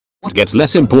What gets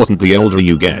less important the older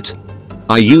you get?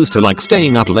 I used to like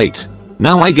staying up late.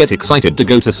 Now I get excited to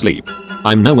go to sleep.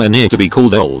 I'm nowhere near to be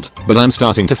called old, but I'm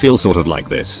starting to feel sort of like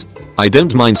this. I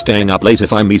don't mind staying up late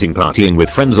if I'm meeting partying with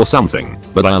friends or something,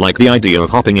 but I like the idea of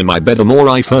hopping in my bed the more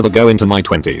I further go into my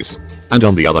 20s. And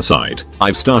on the other side,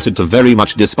 I've started to very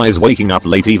much despise waking up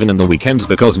late even in the weekends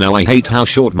because now I hate how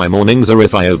short my mornings are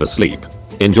if I oversleep.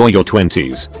 Enjoy your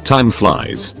 20s, time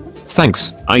flies.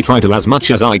 Thanks, I try to as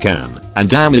much as I can, and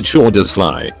damn it sure does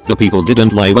fly. The people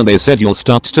didn't lie when they said you'll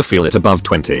start to feel it above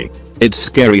 20. It's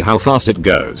scary how fast it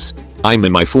goes. I'm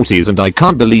in my 40s and I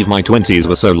can't believe my 20s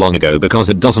were so long ago because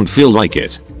it doesn't feel like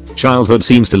it. Childhood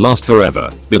seems to last forever,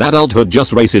 but adulthood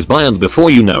just races by and before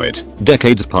you know it,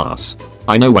 decades pass.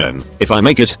 I know when, if I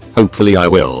make it, hopefully I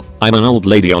will, I'm an old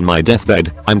lady on my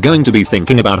deathbed, I'm going to be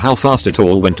thinking about how fast it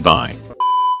all went by.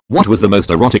 What was the most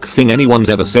erotic thing anyone's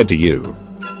ever said to you?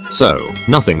 So,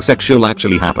 nothing sexual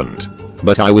actually happened.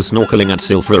 But I was snorkeling at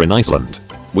Silfra in Iceland.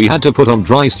 We had to put on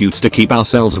dry suits to keep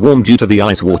ourselves warm due to the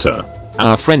ice water.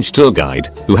 Our French tour guide,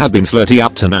 who had been flirty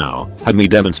up to now, had me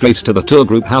demonstrate to the tour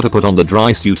group how to put on the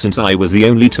dry suit since I was the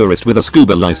only tourist with a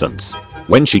scuba license.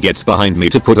 When she gets behind me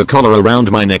to put a collar around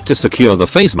my neck to secure the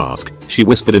face mask, she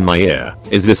whispered in my ear,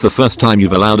 "Is this the first time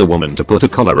you've allowed a woman to put a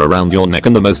collar around your neck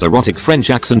in the most erotic French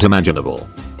accent imaginable?"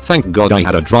 Thank God I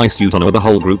had a dry suit on or the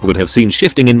whole group would have seen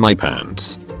shifting in my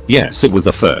pants. Yes, it was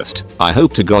the first. I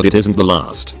hope to God it isn't the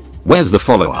last. Where's the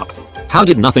follow-up? How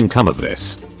did nothing come of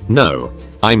this? No.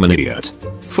 I'm an idiot.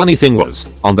 Funny thing was,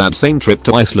 on that same trip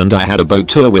to Iceland I had a boat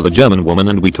tour with a German woman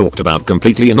and we talked about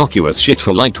completely innocuous shit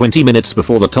for like 20 minutes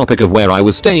before the topic of where I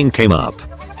was staying came up.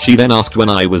 She then asked when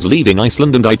I was leaving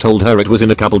Iceland and I told her it was in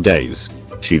a couple days.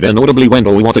 She then audibly went,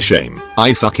 "Oh, what a shame.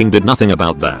 I fucking did nothing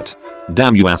about that.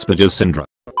 Damn you, Asperger's syndrome."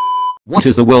 What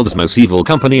is the world's most evil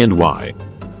company and why?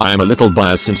 I am a little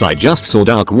biased since I just saw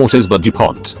Dark Waters by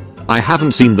DuPont. I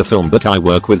haven't seen the film but I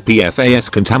work with PFAS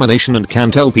contamination and can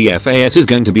tell PFAS is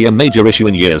going to be a major issue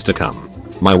in years to come.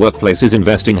 My workplace is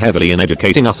investing heavily in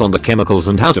educating us on the chemicals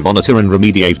and how to monitor and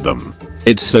remediate them.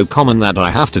 It's so common that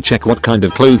I have to check what kind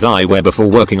of clothes I wear before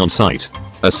working on site.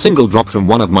 A single drop from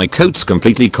one of my coats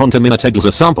completely contaminated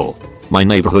a sample. My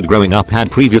neighborhood growing up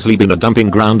had previously been a dumping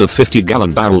ground of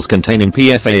 50-gallon barrels containing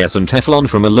PFAS and Teflon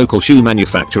from a local shoe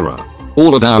manufacturer.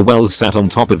 All of our wells sat on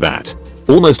top of that.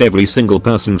 Almost every single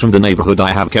person from the neighborhood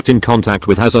I have kept in contact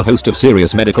with has a host of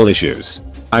serious medical issues.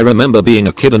 I remember being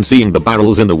a kid and seeing the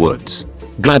barrels in the woods.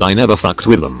 Glad I never fucked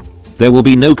with them. There will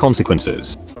be no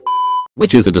consequences.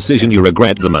 Which is a decision you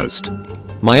regret the most?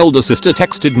 My older sister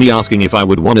texted me asking if I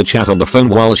would want to chat on the phone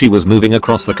while she was moving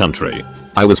across the country.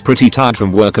 I was pretty tired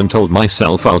from work and told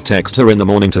myself I'll text her in the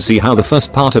morning to see how the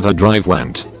first part of her drive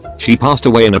went. She passed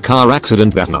away in a car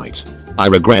accident that night. I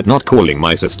regret not calling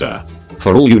my sister.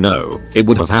 For all you know, it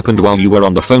would have happened while you were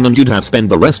on the phone and you'd have spent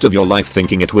the rest of your life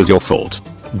thinking it was your fault.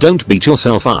 Don't beat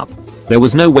yourself up. There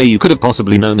was no way you could have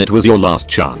possibly known it was your last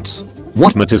chance.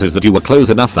 What matters is that you were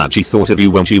close enough that she thought of you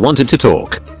when she wanted to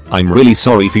talk. I'm really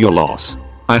sorry for your loss.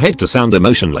 I hate to sound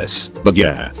emotionless, but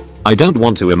yeah. I don't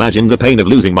want to imagine the pain of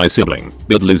losing my sibling,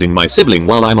 but losing my sibling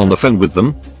while I'm on the phone with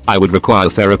them? I would require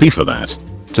therapy for that.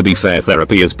 To be fair,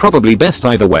 therapy is probably best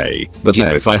either way, but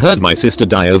yeah, if I heard my sister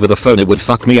die over the phone it would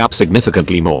fuck me up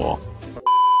significantly more.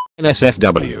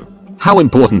 NSFW. How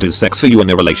important is sex for you in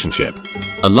a relationship?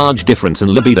 A large difference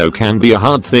in libido can be a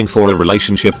hard thing for a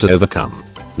relationship to overcome.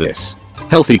 This.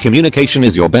 Healthy communication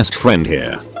is your best friend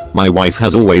here. My wife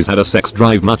has always had a sex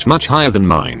drive much higher than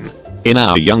mine. In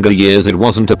our younger years it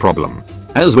wasn't a problem.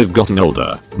 As we've gotten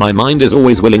older, my mind is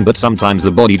always willing but sometimes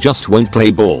the body just won't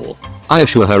play ball. I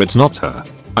assure her it's not her.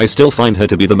 I still find her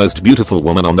to be the most beautiful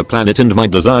woman on the planet and my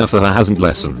desire for her hasn't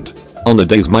lessened. On the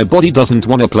days my body doesn't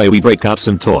wanna play we break out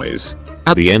some toys.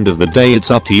 At the end of the day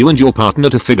it's up to you and your partner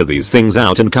to figure these things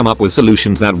out and come up with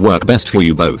solutions that work best for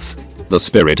you both. The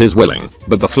spirit is willing,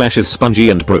 but the flesh is spongy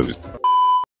and bruised.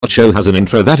 What show has an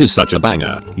intro that is such a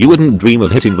banger, you wouldn't dream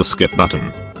of hitting the skip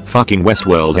button? Fucking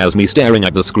Westworld has me staring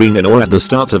at the screen in awe at the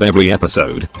start of every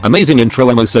episode. Amazing intro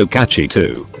and oh so catchy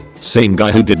too. Same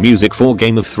guy who did music for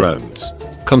Game of Thrones.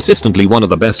 Consistently one of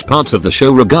the best parts of the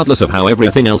show regardless of how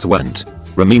everything else went.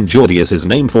 Ramin Djawadi is his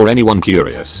name for anyone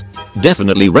curious.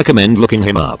 Definitely recommend looking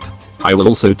him up. I will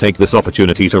also take this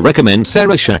opportunity to recommend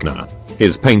Sarah Schachner.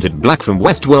 His Painted Black from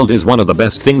Westworld is one of the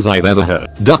best things I've ever heard.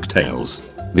 DuckTales.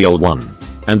 The old one.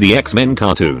 And the X-Men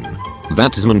cartoon.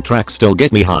 That Zman track still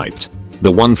get me hyped.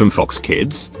 The one from Fox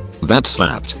Kids? That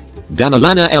slapped.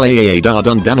 Danalana LAA da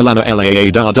dun Danalana LAA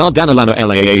da da Danalana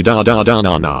LAA da da da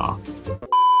na na.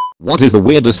 What is the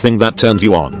weirdest thing that turns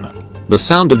you on? The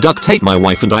sound of duct tape. My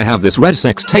wife and I have this red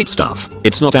sex tape stuff.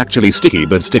 It's not actually sticky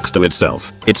but sticks to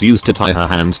itself. It's used to tie her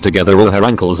hands together or her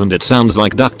ankles, and it sounds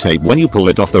like duct tape when you pull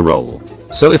it off the roll.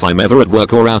 So if I'm ever at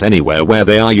work or out anywhere where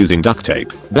they are using duct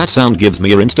tape, that sound gives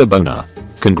me a insta boner.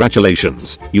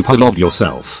 Congratulations, you pulled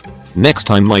yourself. Next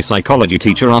time my psychology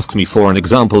teacher asks me for an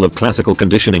example of classical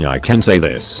conditioning, I can say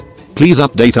this. Please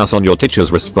update us on your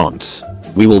teacher's response.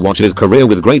 We will watch his career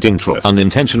with great interest.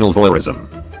 Unintentional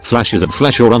voyeurism. Flashes of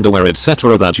flesh or underwear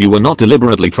etc. that you were not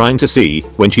deliberately trying to see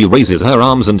when she raises her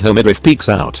arms and her midriff peeks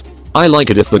out. I like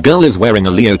it if the girl is wearing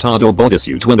a leotard or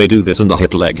bodysuit when they do this and the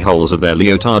hip leg holes of their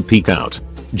leotard peek out.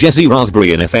 Jesse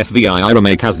Raspberry in FFVI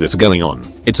Remake has this going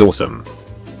on. It's awesome.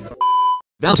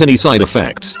 Without any side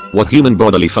effects, what human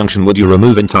bodily function would you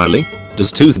remove entirely?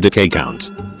 Does tooth decay count?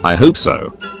 I hope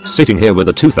so. Sitting here with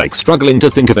a toothache struggling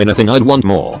to think of anything I'd want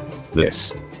more.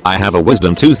 This. I have a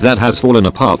wisdom tooth that has fallen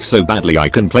apart so badly I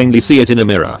can plainly see it in a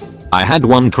mirror. I had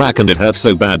one crack and it hurt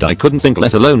so bad I couldn't think,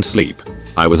 let alone sleep.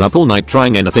 I was up all night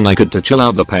trying anything I could to chill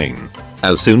out the pain.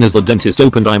 As soon as the dentist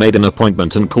opened I made an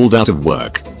appointment and called out of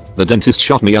work. The dentist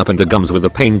shot me up in the gums with a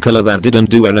painkiller that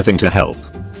didn't do anything to help.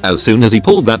 As soon as he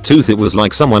pulled that tooth it was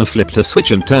like someone flipped a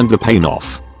switch and turned the pain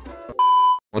off.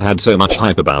 What had so much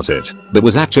hype about it, but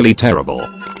was actually terrible?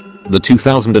 The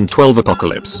 2012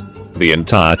 apocalypse. The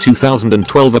entire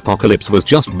 2012 apocalypse was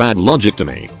just bad logic to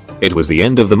me. It was the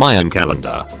end of the Mayan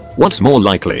calendar. What's more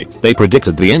likely, they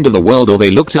predicted the end of the world or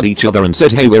they looked at each other and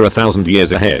said, hey, we're 1,000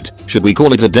 years ahead, should we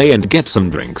call it a day and get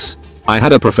some drinks? I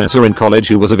had a professor in college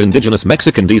who was of indigenous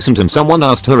Mexican descent and someone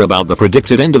asked her about the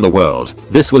predicted end of the world.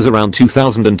 This was around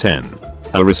 2010.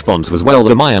 Her response was, well,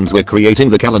 the Mayans were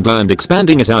creating the calendar and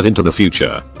expanding it out into the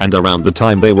future, and around the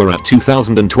time they were at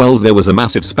 2012 there was a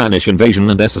massive Spanish invasion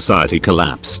and their society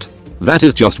collapsed. That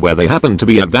is just where they happened to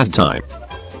be at that time.